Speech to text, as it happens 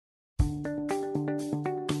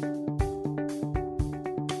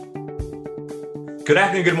Good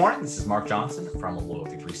afternoon, good morning. This is Mark Johnson from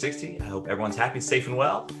Loyalty 360. I hope everyone's happy, safe, and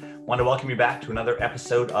well. I want to welcome you back to another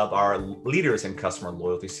episode of our Leaders in Customer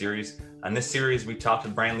Loyalty series. In this series, we talk to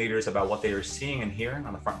brand leaders about what they are seeing and hearing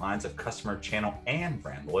on the front lines of customer channel and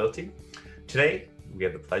brand loyalty. Today, we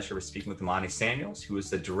have the pleasure of speaking with Imani Samuels, who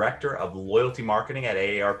is the Director of Loyalty Marketing at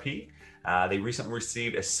AARP. They recently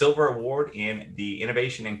received a Silver Award in the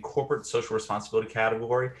Innovation and Corporate Social Responsibility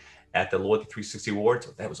category at the Loyalty 360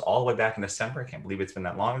 Awards. That was all the way back in December. I can't believe it's been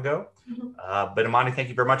that long ago. But Imani, thank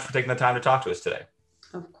you very much for taking the time to talk to us today.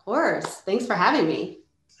 Of course. Thanks for having me.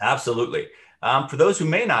 Absolutely. For those who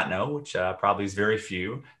may not know, which probably is very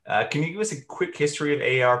few, can you give us a quick history of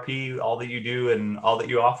AARP, all that you do and all that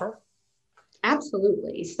you offer?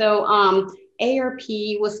 Absolutely. So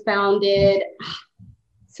AARP was founded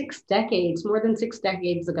more than six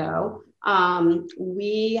decades ago.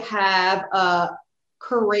 We have a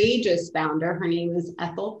courageous founder. Her name is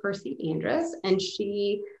Ethel Percy Andrus, and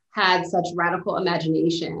she had such radical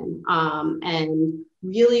imagination and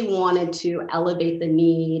really wanted to elevate the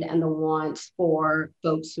need and the wants for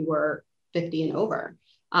folks who were 50 and over.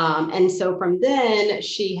 And so from then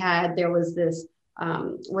there was this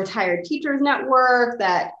retired teachers network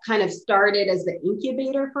that kind of started as the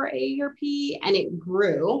incubator for AARP, and it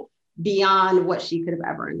grew beyond what she could have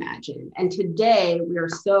ever imagined. And today we are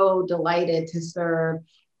so delighted to serve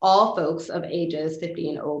all folks of ages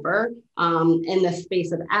 50 and over in the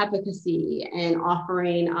space of advocacy and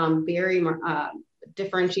offering very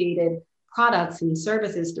differentiated products and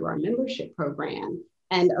services through our membership program.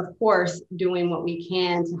 And of course, doing what we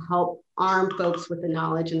can to help arm folks with the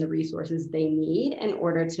knowledge and the resources they need in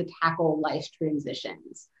order to tackle life's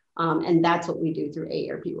transitions. And that's what we do through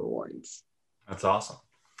AARP Rewards. That's awesome.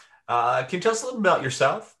 Can you tell us a little about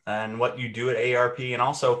yourself and what you do at AARP? And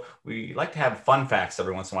also, we like to have fun facts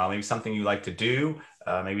every once in a while, maybe something you like to do,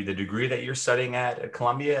 maybe the degree that you're studying at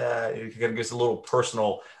Columbia. You can give us a little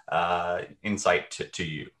personal insight to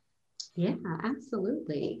you. Yeah,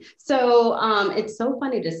 absolutely. So it's so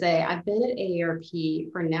funny to say, I've been at AARP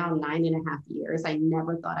for now 9.5 years. I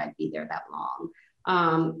never thought I'd be there that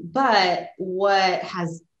long. But what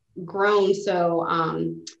has grown so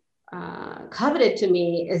coveted to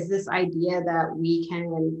me is this idea that we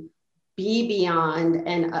can be beyond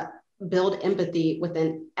and build empathy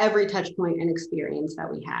within every touch point and experience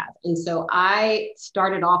that we have. And so I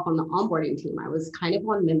started off on the onboarding team. I was kind of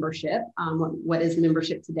on membership, what is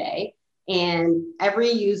membership today. And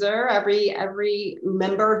every user, every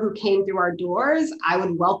member who came through our doors, I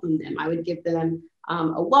would welcome them. I would give them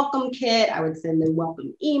a welcome kit. I would send them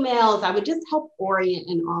welcome emails. I would just help orient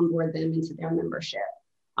and onboard them into their membership.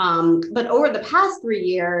 But over the past 3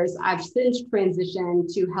 years, I've since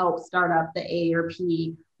transitioned to help start up the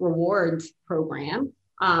AARP Rewards program.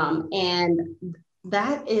 And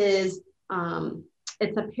that is,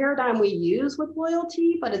 it's a paradigm we use with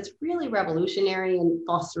loyalty, but it's really revolutionary in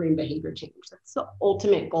fostering behavior change. That's the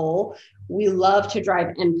ultimate goal. We love to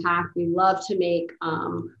drive impact. We love to make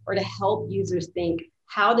or to help users think,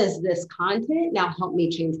 how does this content now help me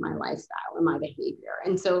change my lifestyle and my behavior?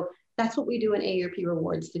 And so that's what we do in AARP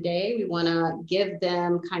Rewards today. We want to give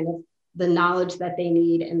them kind of the knowledge that they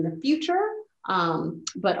need in the future,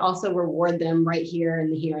 but also reward them right here in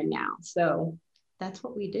the here and now. So that's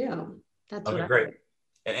what we do. That's okay, great.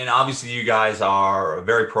 And obviously you guys are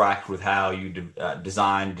very proactive with how you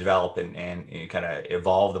design, develop, and kind of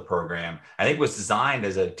evolve the program. I think it was designed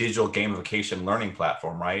as a digital gamification learning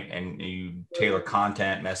platform, right? And you tailor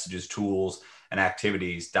content, messages, tools, and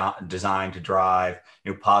activities designed to drive,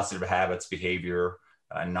 positive habits, behavior,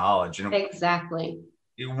 knowledge. Exactly.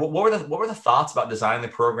 What were the thoughts about designing the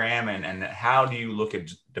program, and how do you look at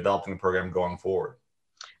developing the program going forward?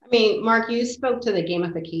 I mean, Mark, you spoke to the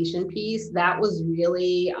gamification piece. That was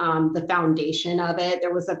really the foundation of it.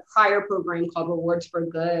 There was a prior program called Rewards for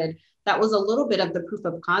Good that was a little bit of the proof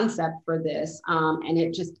of concept for this, and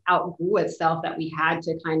it just outgrew itself that we had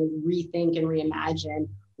to kind of rethink and reimagine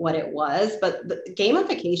what it was. But the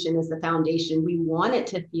gamification is the foundation. We want it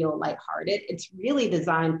to feel lighthearted. It's really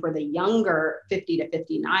designed for the younger 50 to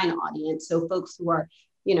 59 audience. So folks who are,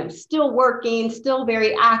 still working, still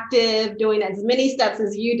very active, doing as many steps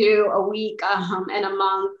as you do a week and a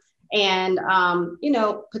month. And,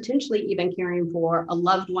 potentially even caring for a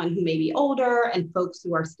loved one who may be older and folks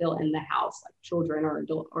who are still in the house, like children or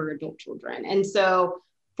adult children. And so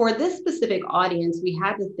for this specific audience, we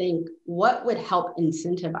had to think what would help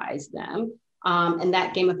incentivize them. And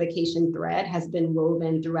that gamification thread has been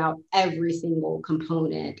woven throughout every single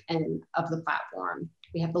component of the platform.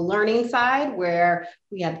 We have the learning side where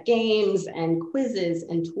we have games and quizzes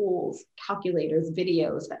and tools, calculators,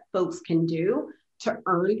 videos that folks can do to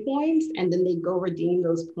earn points, and then they go redeem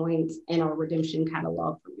those points in our redemption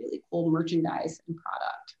catalog for really cool merchandise and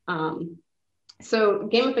product. So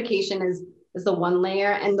gamification is the one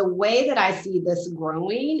layer. And the way that I see this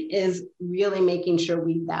growing is really making sure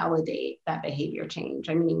we validate that behavior change.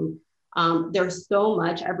 I mean, there's so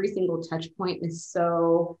much, every single touch point is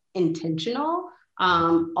so intentional,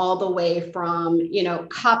 all the way from,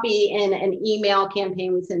 copy in an email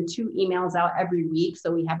campaign. We send 2 emails out every week.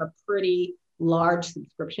 So we have a pretty large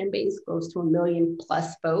subscription base, close to 1 million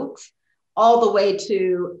plus folks, all the way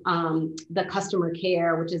to the customer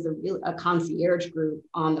care, which is a concierge group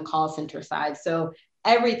on the call center side. So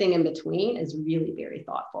everything in between is really very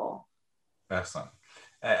thoughtful. Excellent.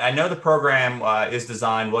 I know the program was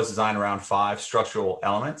designed around 5 structural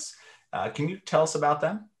elements. Can you tell us about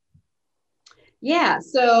them? Yeah.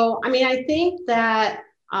 So, I mean, I think that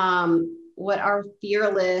what our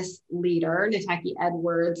fearless leader, Nataki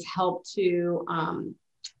Edwards, helped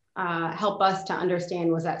us to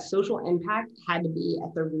understand was that social impact had to be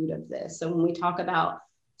at the root of this. So when we talk about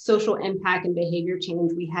social impact and behavior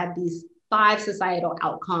change, we had these 5 societal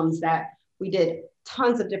outcomes that we did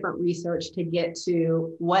tons of different research to get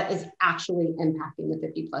to what is actually impacting the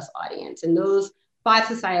 50 plus audience. And those 5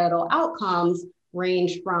 societal outcomes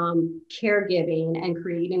range from caregiving and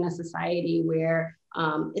creating a society where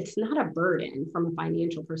it's not a burden from a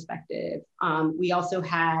financial perspective. We also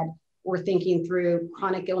we're thinking through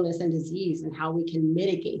chronic illness and disease and how we can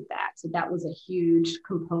mitigate that. So that was a huge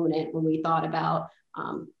component when we thought about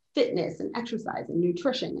fitness and exercise and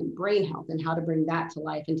nutrition and brain health and how to bring that to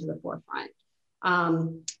life into the forefront.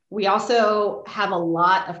 We also have a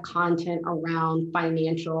lot of content around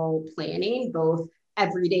financial planning, both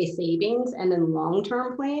everyday savings and then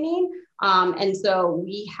long-term planning. And so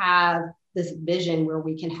we have this vision where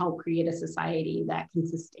we can help create a society that can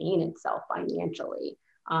sustain itself financially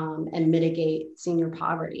and mitigate senior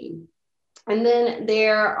poverty. And then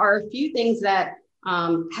there are a few things that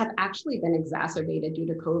have actually been exacerbated due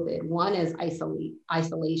to COVID. One is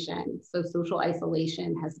isolation. So social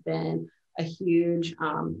isolation has been a huge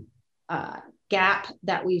gap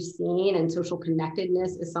that we've seen, and social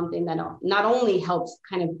connectedness is something that not only helps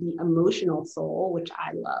kind of the emotional soul, which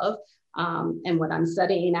I love, and what I'm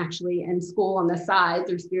studying actually in school on the side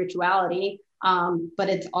through spirituality, but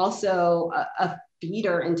it's also a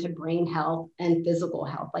feeder into brain health and physical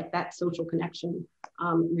health. Like that social connection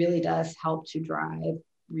really does help to drive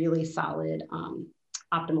really solid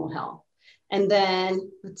optimal health. And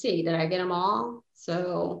then let's see, did I get them all?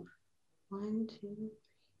 So 1, 2,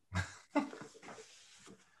 3.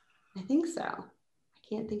 I think so. I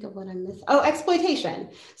can't think of what I missed. Oh, exploitation.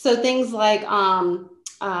 So things like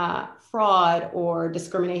fraud or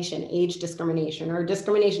discrimination, age discrimination, or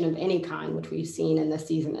discrimination of any kind, which we've seen in this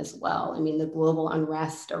season as well. I mean, the global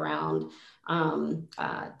unrest around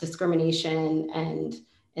discrimination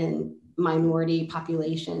and minority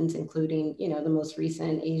populations, including, the most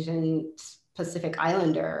recent Asian Pacific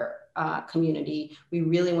Islander community. We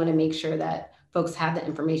really want to make sure that folks have the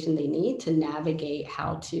information they need to navigate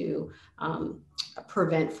how to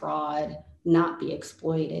prevent fraud, not be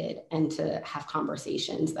exploited, and to have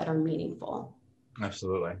conversations that are meaningful.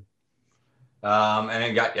 Absolutely.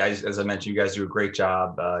 And as I mentioned, you guys do a great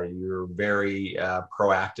job. You're very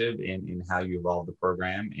proactive in how you evolve the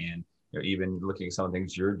program, and even looking at some of the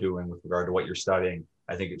things you're doing with regard to what you're studying.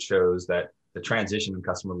 I think it shows that the transition in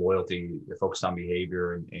customer loyalty, the focus on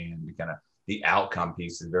behavior and kind of the outcome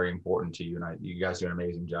piece is very important to you. And you guys do an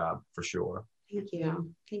amazing job for sure. Thank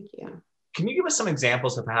you. Thank you. Can you give us some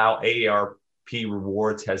examples of how AARP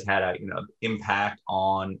Rewards has had a impact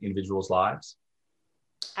on individuals' lives?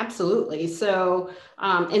 Absolutely. So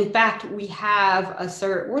in fact, we have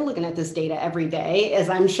we're looking at this data every day, as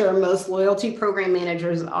I'm sure most loyalty program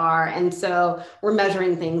managers are. And so we're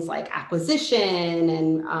measuring things like acquisition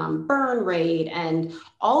and burn rate and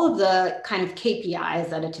all of the kind of KPIs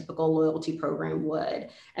that a typical loyalty program would.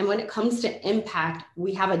 And when it comes to impact,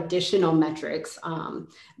 we have additional metrics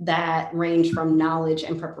that range from knowledge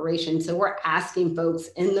and preparation. So we're asking folks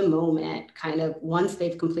in the moment, kind of once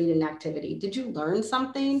they've completed an activity, did you learn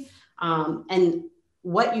something? And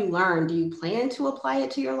what you learned, do you plan to apply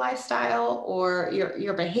it to your lifestyle or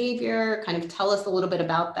your behavior? Kind of tell us a little bit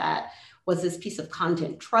about that. Was this piece of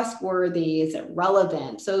content trustworthy? Is it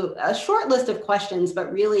relevant? So a short list of questions,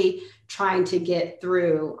 but really trying to get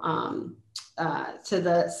through to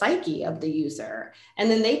the psyche of the user. And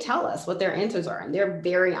then they tell us what their answers are. And they're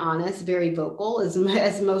very honest, very vocal,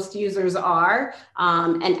 as most users are.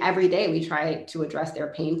 And every day we try to address their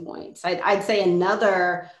pain points. I'd say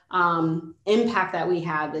another impact that we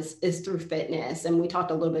have is through fitness. And we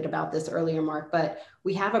talked a little bit about this earlier, Mark, but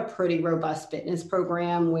we have a pretty robust fitness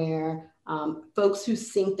program where folks who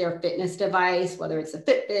sync their fitness device, whether it's a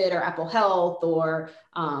Fitbit or Apple Health or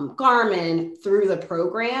Garmin, through the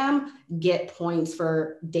program, get points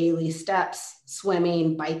for daily steps,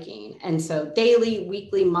 swimming, biking. And so daily,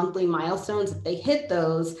 weekly, monthly milestones, if they hit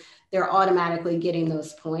those, they're automatically getting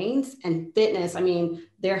those points. And fitness, I mean,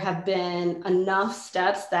 there have been enough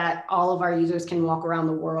steps that all of our users can walk around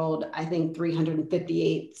the world, I think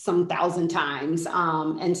 358 some thousand times.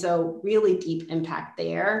 And so really deep impact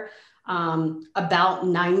there. About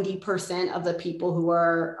 90% of the people who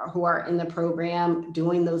are in the program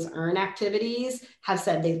doing those earn activities have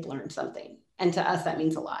said they've learned something. And to us, that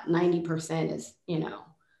means a lot. 90% is,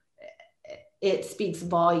 it speaks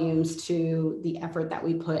volumes to the effort that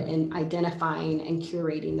we put in identifying and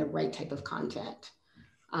curating the right type of content.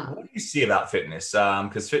 What do you see about fitness?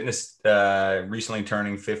 Because fitness, recently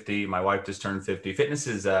turning 50, my wife just turned 50. Fitness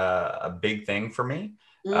is a big thing for me.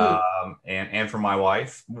 And for my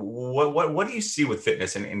wife. What do you see with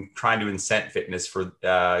fitness and trying to incent fitness for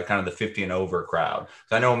kind of the 50 and over crowd?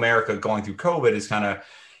 So I know America going through COVID has kind of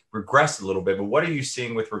regressed a little bit, but what are you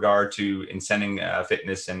seeing with regard to incenting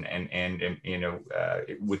fitness and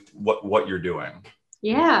with what you're doing?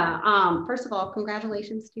 Yeah. First of all,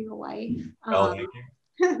 congratulations to your wife. Thank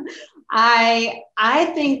you.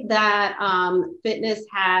 I think that fitness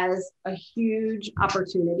has a huge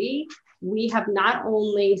opportunity. We have not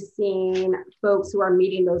only seen folks who are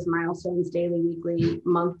meeting those milestones daily, weekly,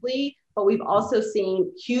 monthly, but we've also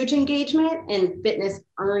seen huge engagement in fitness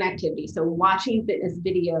earn activity. So watching fitness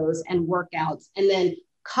videos and workouts and then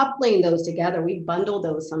coupling those together. We bundle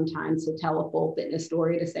those sometimes to tell a full fitness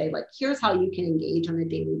story to say, like, here's how you can engage on a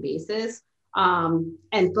daily basis.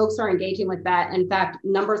 And folks are engaging with that. In fact,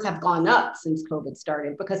 numbers have gone up since COVID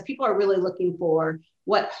started because people are really looking for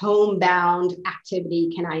what homebound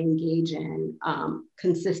activity can I engage in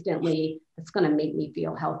consistently that's going to make me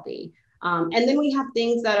feel healthy. And then we have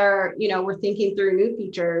things that are, we're thinking through new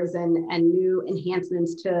features and new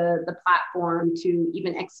enhancements to the platform to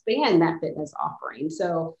even expand that fitness offering.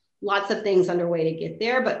 So lots of things underway to get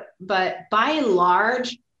there. But by and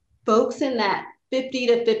large, folks in that 50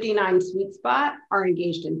 to 59 sweet spot are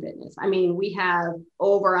engaged in fitness. I mean, we have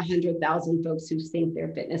over 100,000 folks who sync their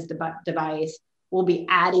fitness device. We'll be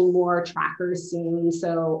adding more trackers soon,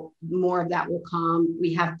 so more of that will come.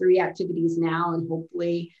 We have 3 activities now, and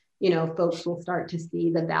hopefully, folks will start to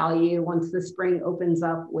see the value once the spring opens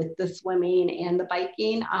up with the swimming and the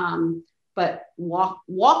biking. But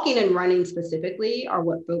walking and running specifically are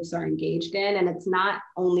what folks are engaged in, and it's not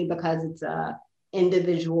only because it's a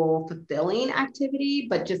individual fulfilling activity,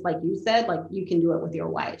 but just like you said, like you can do it with your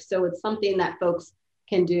wife. So it's something that folks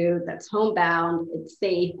can do that's homebound, it's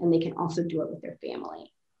safe, and they can also do it with their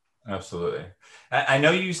family. Absolutely. I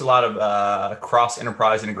know you use a lot of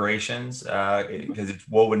cross-enterprise integrations because it's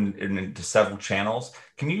woven into several channels.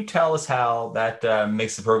 Can you tell us how that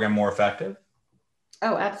makes the program more effective?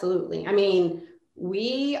 Oh, absolutely. I mean,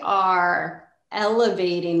 we are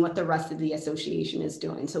elevating what the rest of the association is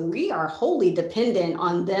doing. So we are wholly dependent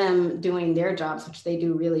on them doing their jobs, which they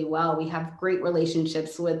do really well. We have great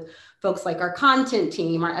relationships with folks like our content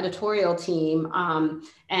team, our editorial team,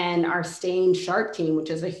 and our Staying Sharp team, which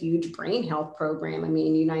is a huge brain health program. I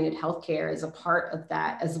mean, United Healthcare is a part of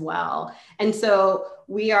that as well. And so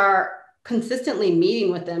we are consistently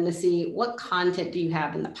meeting with them to see what content do you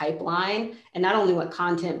have in the pipeline, and not only what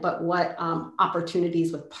content, but what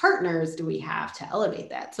opportunities with partners do we have to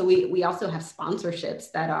elevate that. So we also have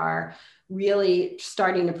sponsorships that are really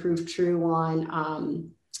starting to prove true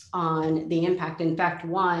on the impact. In fact,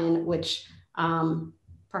 one which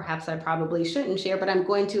perhaps I probably shouldn't share, but I'm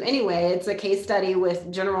going to anyway. It's a case study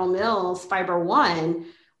with General Mills Fiber One.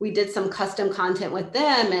 We did some custom content with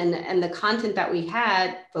them, and the content that we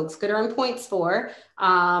had, folks could earn points for,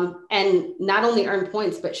 and not only earn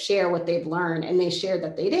points, but share what they've learned. And they shared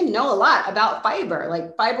that they didn't know a lot about fiber.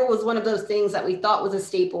 Like fiber was one of those things that we thought was a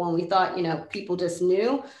staple, and we thought, people just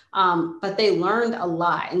knew, but they learned a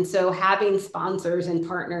lot. And so having sponsors and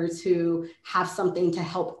partners who have something to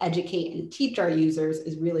help educate and teach our users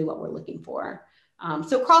is really what we're looking for.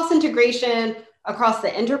 So cross-integration across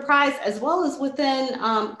the enterprise, as well as within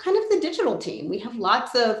kind of the digital team. We have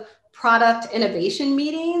lots of product innovation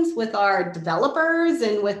meetings with our developers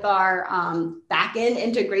and with our back-end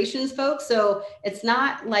integrations folks. So it's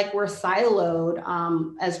not like we're siloed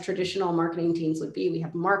as traditional marketing teams would be. We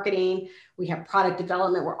have marketing, we have product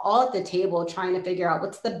development. We're all at the table trying to figure out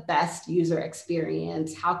what's the best user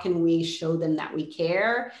experience. How can we show them that we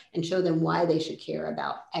care and show them why they should care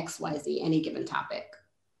about XYZ, any given topic.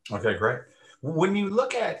 Okay, great. When you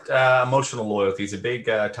look at emotional loyalty, it's a big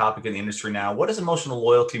topic in the industry now. What does emotional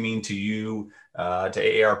loyalty mean to you, to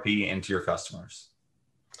AARP, and to your customers?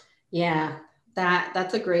 Yeah,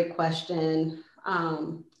 that's a great question.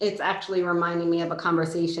 It's actually reminding me of a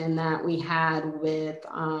conversation that we had with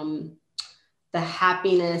the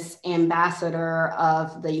happiness ambassador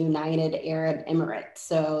of the United Arab Emirates.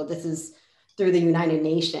 So this is through the United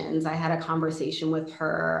Nations. I had a conversation with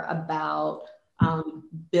her about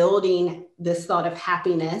building this thought of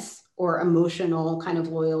happiness or emotional kind of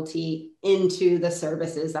loyalty into the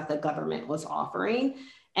services that the government was offering.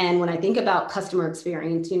 And when I think about customer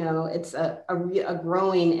experience, it's a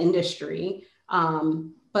growing industry,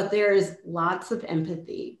 but there's lots of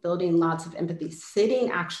empathy, building lots of empathy, sitting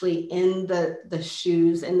actually in the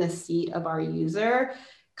shoes, in the seat of our user,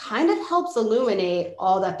 kind of helps illuminate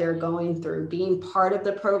all that they're going through. Being part of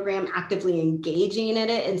the program, actively engaging in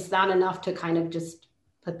it, it's not enough to kind of just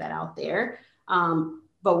put that out there.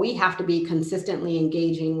 But we have to be consistently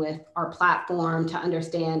engaging with our platform to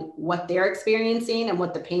understand what they're experiencing and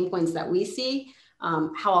what the pain points that we see,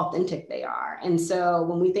 how authentic they are. And so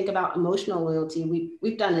when we think about emotional loyalty,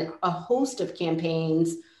 we've done a host of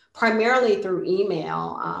campaigns, primarily through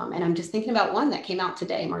email. And I'm just thinking about one that came out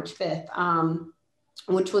today, March 5th,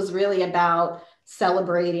 which was really about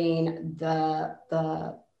celebrating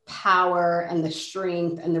the power and the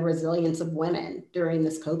strength and the resilience of women during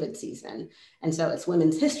this COVID season. And so it's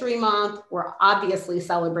Women's History Month. We're obviously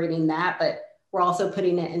celebrating that, but we're also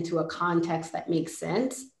putting it into a context that makes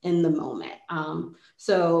sense in the moment.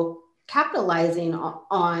 So capitalizing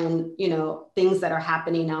on things that are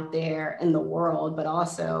happening out there in the world, but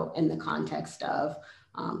also in the context of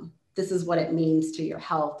this is what it means to your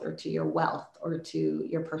health or to your wealth or to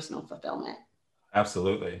your personal fulfillment.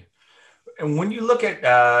 Absolutely. And when you look at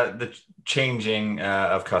the changing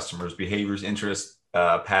of customers' behaviors, interests,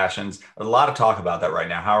 passions, a lot of talk about that right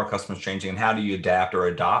now. How are customers changing and how do you adapt or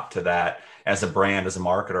adopt to that as a brand, as a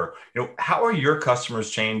marketer? How are your customers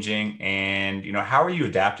changing and, how are you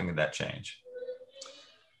adapting to that change?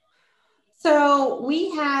 So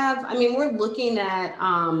we're looking at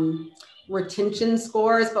retention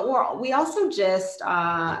scores, but we also just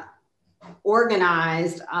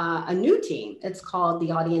organized a new team. It's called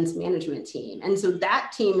the Audience Management Team. And so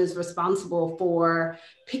that team is responsible for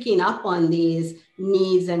picking up on these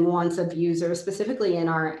needs and wants of users, specifically in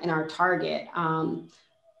our target.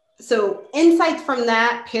 So insights from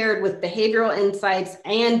that paired with behavioral insights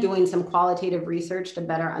and doing some qualitative research to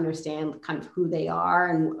better understand kind of who they are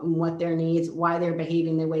and what their needs, why they're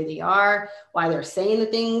behaving the way they are, why they're saying the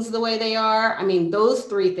things the way they are. I mean, those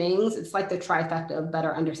three things, it's like the trifecta of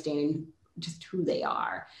better understanding just who they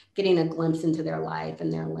are, getting a glimpse into their life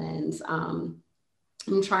and their lens. I'm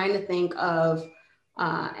trying to think of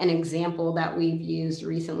an example that we've used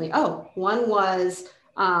recently. One was,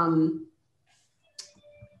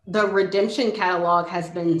 the redemption catalog has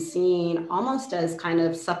been seen almost as kind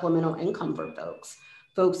of supplemental income for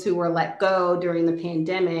folks who were let go during the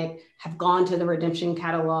pandemic have gone to the redemption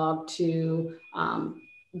catalog to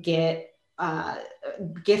get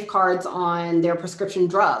gift cards on their prescription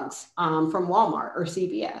drugs from Walmart or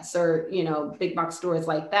CVS or, big box stores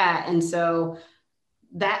like that. And so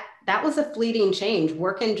that was a fleeting change.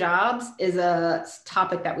 Work and jobs is a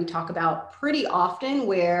topic that we talk about pretty often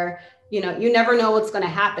where you never know what's going to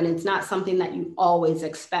happen. It's not something that you always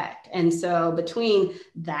expect. And so between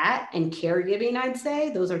that and caregiving, I'd say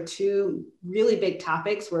those are two really big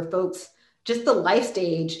topics where folks, just the life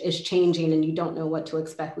stage is changing and you don't know what to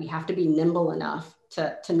expect. We have to be nimble enough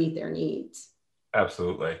to meet their needs.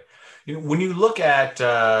 Absolutely. When you look at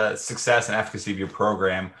success and efficacy of your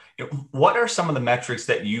program, what are some of the metrics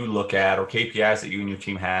that you look at or KPIs that you and your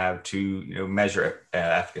team have to measure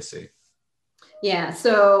efficacy? Yeah.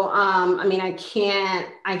 So, I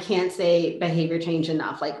can't say behavior change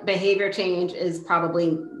enough. Like behavior change is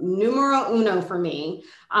probably numero uno for me.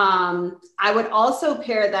 I would also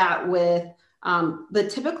pair that with the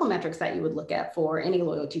typical metrics that you would look at for any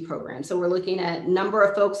loyalty program. So we're looking at number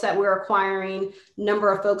of folks that we're acquiring,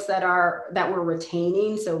 number of folks that we're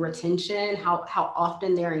retaining. So retention, how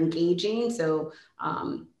often they're engaging. So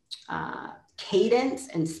cadence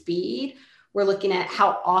and speed. We're looking at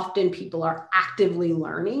how often people are actively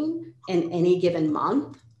learning in any given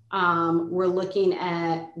month. We're looking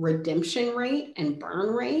at redemption rate and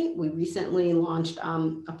burn rate. We recently launched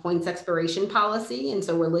a points expiration policy, and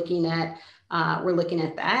so we're looking at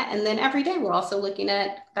that. And then every day we're also looking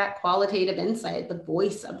at that qualitative insight, the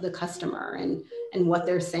voice of the customer, and what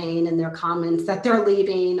they're saying and their comments that they're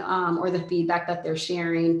leaving, or the feedback that they're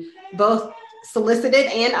sharing, both solicited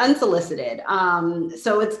and unsolicited.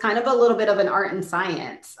 So it's kind of a little bit of an art and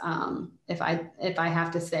science, if I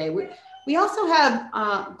have to say. We also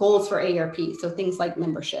have goals for AARP, so things like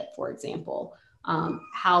membership, for example,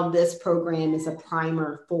 how this program is a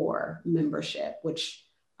primer for membership, which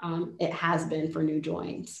it has been for new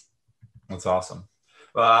joins. That's awesome.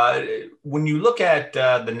 When you look at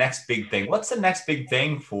the next big thing, what's the next big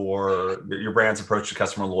thing for your brand's approach to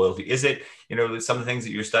customer loyalty? Is it, some of the things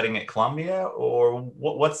that you're studying at Columbia, or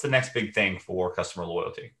what's the next big thing for customer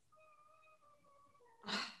loyalty?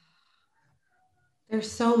 There's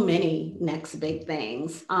so many next big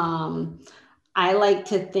things. I like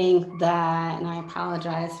to think that, and I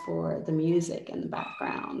apologize for the music in the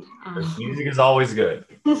background. Music is always good.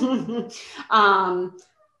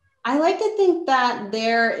 I like to think that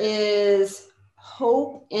there is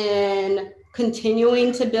hope in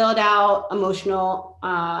continuing to build out emotional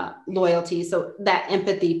loyalty, so that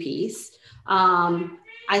empathy piece.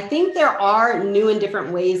 I think there are new and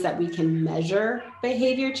different ways that we can measure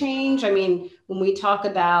behavior change. I mean, when we talk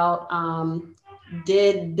about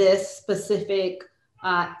did this specific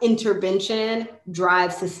intervention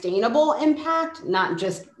drive sustainable impact, not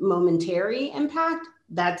just momentary impact,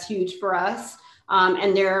 that's huge for us.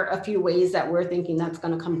 And there are a few ways that we're thinking that's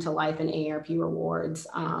going to come to life in AARP rewards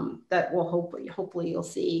that will hopefully you'll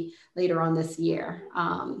see later on this year.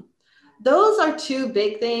 Those are two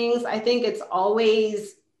big things. I think it's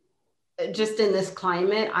always just in this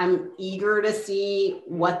climate, I'm eager to see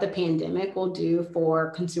what the pandemic will do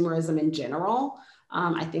for consumerism in general.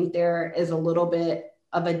 I think there is a little bit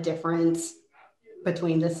of a difference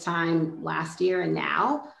between this time last year and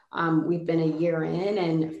now. We've been a year in,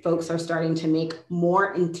 and folks are starting to make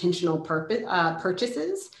more intentional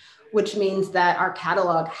purchases, which means that our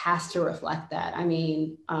catalog has to reflect that. I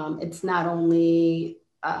mean, it's not only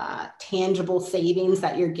tangible savings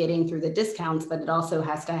that you're getting through the discounts, but it also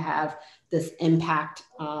has to have this impact,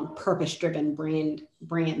 purpose-driven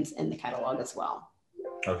brands in the catalog as well.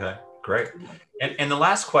 Okay, great. And the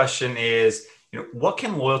last question is, what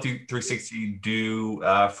can Loyalty 360 do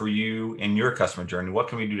for you in your customer journey? What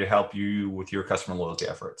can we do to help you with your customer loyalty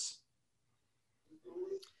efforts?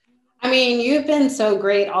 I mean, you've been so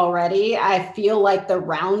great already. I feel like the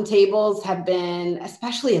roundtables have been,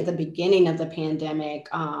 especially at the beginning of the pandemic,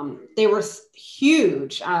 they were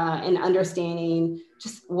huge in understanding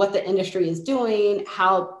just what the industry is doing,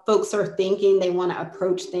 how folks are thinking they want to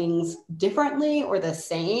approach things differently or the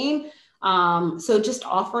same. So just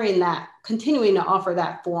continuing to offer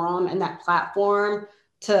that forum and that platform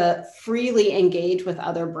to freely engage with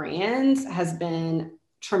other brands has been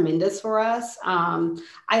tremendous for us.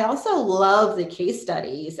 I also love the case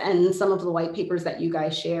studies and some of the white papers that you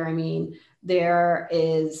guys share. I mean,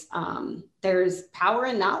 there's power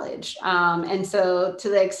in knowledge. And so to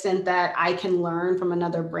the extent that I can learn from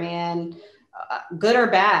another brand, good or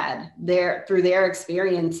bad, through their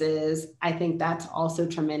experiences, I think that's also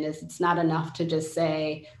tremendous. It's not enough to just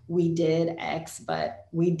say we did X, but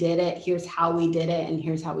we did it. Here's how we did it, and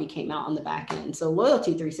here's how we came out on the back end. So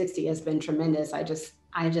Loyalty 360 has been tremendous. I just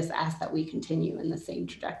ask that we continue in the same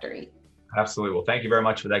trajectory. Absolutely. Well, thank you very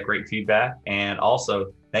much for that great feedback, and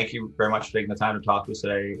also thank you very much for taking the time to talk to us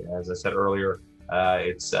today. As I said earlier,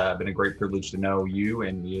 it's been a great privilege to know you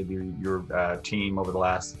and your team over the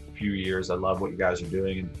last few years. I love what you guys are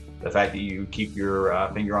doing, and the fact that you keep your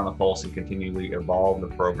finger on the pulse and continually evolve the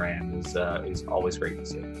program is always great to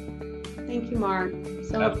see. Thank you, Mark.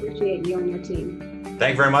 So appreciate you and your team.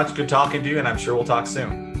 Thank you very much. Good talking to you, and I'm sure we'll talk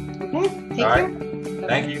soon. Okay. Take care.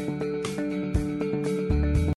 Thank you.